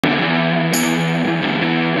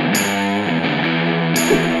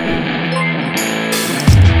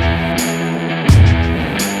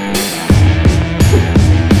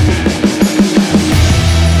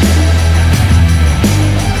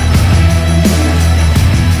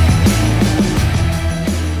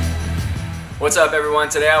What's up everyone?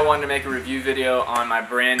 Today I wanted to make a review video on my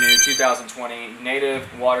brand new 2020 Native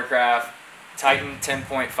Watercraft Titan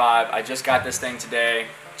 10.5. I just got this thing today,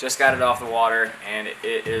 just got it off the water, and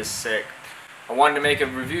it is sick. I wanted to make a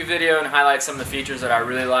review video and highlight some of the features that I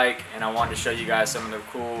really like, and I wanted to show you guys some of the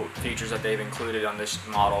cool features that they've included on this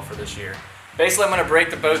model for this year. Basically, I'm going to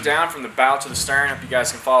break the boat down from the bow to the stern. Hope you guys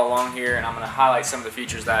can follow along here, and I'm going to highlight some of the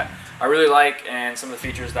features that I really like and some of the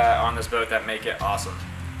features that are on this boat that make it awesome.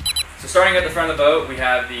 So starting at the front of the boat, we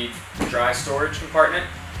have the dry storage compartment.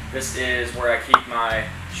 This is where I keep my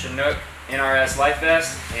Chinook NRS life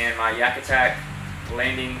vest and my Yak Attack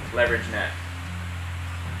landing leverage net.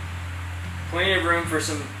 Plenty of room for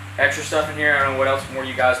some extra stuff in here. I don't know what else more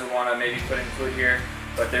you guys would want to maybe include here,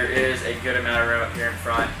 but there is a good amount of room up here in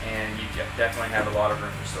front, and you definitely have a lot of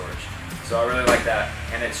room for storage. So I really like that.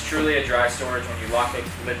 And it's truly a dry storage. When you lock the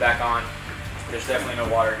lid back on, there's definitely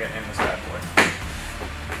no water getting in this bad boy.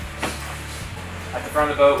 At the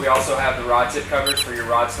front of the boat, we also have the rod tip covers for your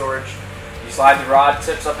rod storage. You slide the rod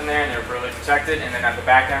tips up in there and they're really protected. And then at the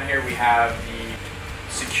back down here, we have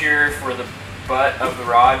the secure for the butt of the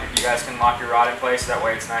rod. You guys can lock your rod in place, so that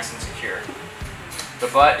way it's nice and secure. The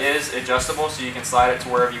butt is adjustable, so you can slide it to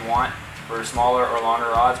wherever you want for smaller or longer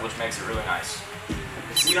rods, which makes it really nice.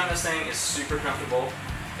 The seat on this thing is super comfortable.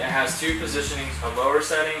 It has two positionings, a lower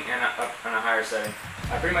setting and a higher setting.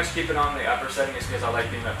 I pretty much keep it on the upper setting just because I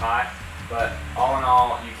like being up high. But all in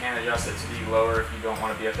all, you can adjust it to be lower if you don't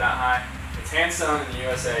want to be up that high. It's hand sewn in the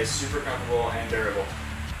USA, super comfortable and durable.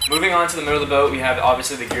 Moving on to the middle of the boat, we have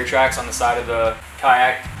obviously the gear tracks on the side of the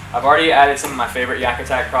kayak. I've already added some of my favorite Yak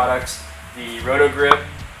Attack products. The Roto Grip,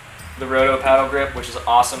 the Roto Paddle Grip, which is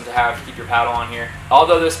awesome to have to keep your paddle on here.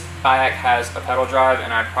 Although this kayak has a pedal drive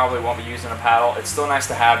and I probably won't be using a paddle, it's still nice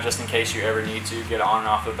to have just in case you ever need to get on and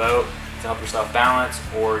off the boat to help yourself balance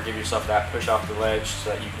or give yourself that push off the ledge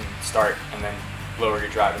so that you can start and then lower your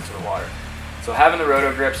drive into the water. So having the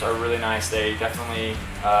roto grips are really nice. They definitely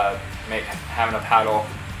make having a paddle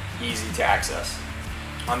easy to access.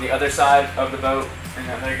 On the other side of the boat, in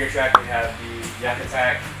the other gear track, we have the Yak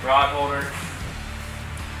Attack rod holder.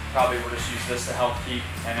 Probably will just use this to help keep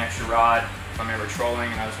an extra rod if I'm ever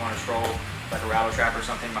trolling and I just want to troll like a rattle trap or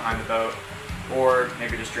something behind the boat. Or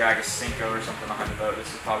maybe just drag a Cinco or something behind the boat. This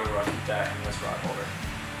is probably where I'll keep that in this rod holder.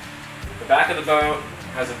 The back of the boat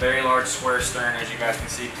has a very large square stern, as you guys can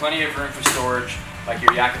see. Plenty of room for storage, like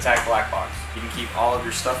your Yak Attack black box. You can keep all of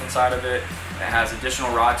your stuff inside of it. It has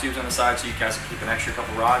additional rod tubes on the side, so you guys can keep an extra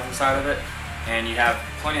couple rods inside of it. And you have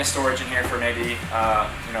plenty of storage in here for maybe a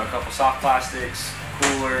couple soft plastics,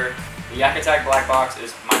 cooler. The Yak Attack black box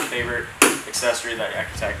is my favorite accessory that Yak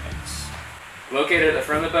Attack makes. Located at the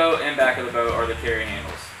front of the boat and back of the boat are the carry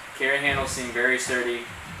handles. Carry handles seem very sturdy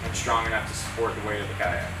and strong enough to support the weight of the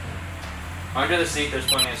kayak. Under the seat, there's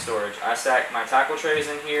plenty of storage. I stack my tackle trays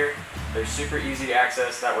in here. They're super easy to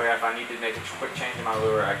access. That way, if I need to make a quick change in my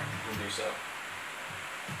lure, I can do so.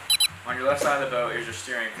 On your left side of the boat is your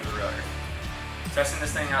steering for the rudder. Testing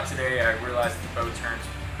this thing out today, I realized that the boat turns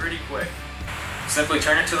pretty quick. Simply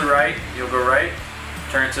turn it to the right, you'll go right.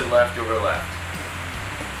 Turn it to the left, you'll go left.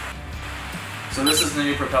 So this is the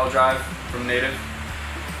new Propel drive from Native.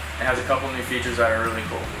 It has a couple new features that are really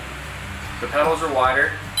cool. The pedals are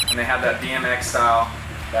wider, and they have that BMX style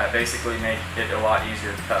that basically make it a lot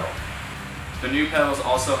easier to pedal. The new pedals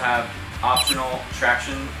also have optional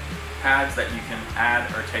traction pads that you can add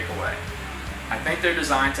or take away. I think they're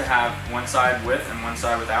designed to have one side with and one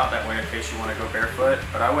side without, that way in case you want to go barefoot,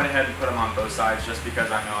 but I went ahead and put them on both sides just because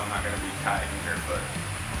I know I'm not going to be kayaking barefoot.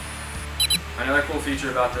 Another cool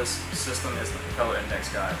feature about this system is the propeller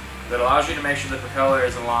index guide that allows you to make sure the propeller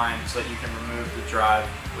is aligned so that you can remove the drive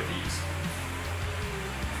with ease.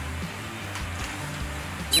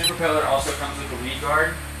 The new propeller also comes with a weed guard,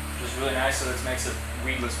 which is really nice, so this makes it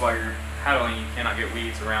weedless while you're paddling. You cannot get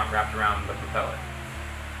weeds wrapped around the propeller.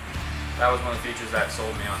 That was one of the features that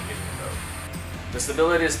sold me on getting the boat. The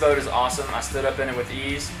stability of this boat is awesome. I stood up in it with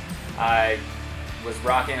ease. I was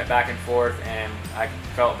rocking it back and forth, and I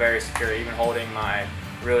felt very secure, even holding my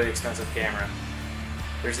really expensive camera.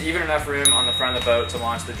 There's even enough room on the front of the boat to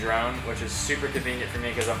launch the drone, which is super convenient for me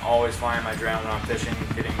because I'm always flying my drone when I'm fishing,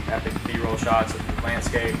 getting epic B-roll shots of the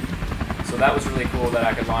landscape. So that was really cool that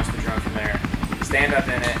I could launch the drone from there, stand up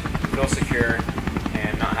in it, feel secure,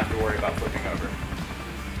 and not have to worry about flipping over.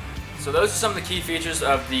 So those are some of the key features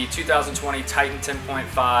of the 2020 Titan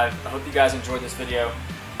 10.5. I hope you guys enjoyed this video.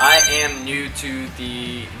 I am new to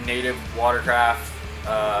the Native Watercraft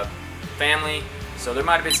family, so there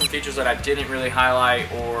might have been some features that I didn't really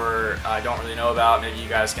highlight or I don't really know about. Maybe you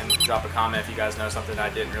guys can drop a comment if you guys know something I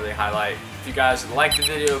didn't really highlight. If you guys liked the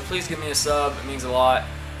video, please give me a sub. It means a lot.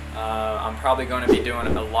 I'm probably going to be doing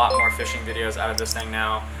a lot more fishing videos out of this thing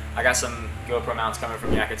now. I got some GoPro mounts coming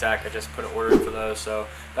from Yak Attack. I just put an order in for those, so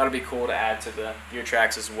that'll be cool to add to the gear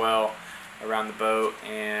tracks as well around the boat.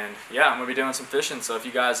 And yeah, I'm going to be doing some fishing, so if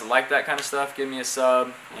you guys like that kind of stuff, give me a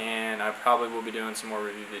sub, and I probably will be doing some more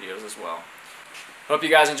review videos as well. Hope you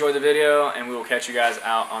guys enjoyed the video, and we will catch you guys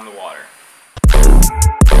out on the water.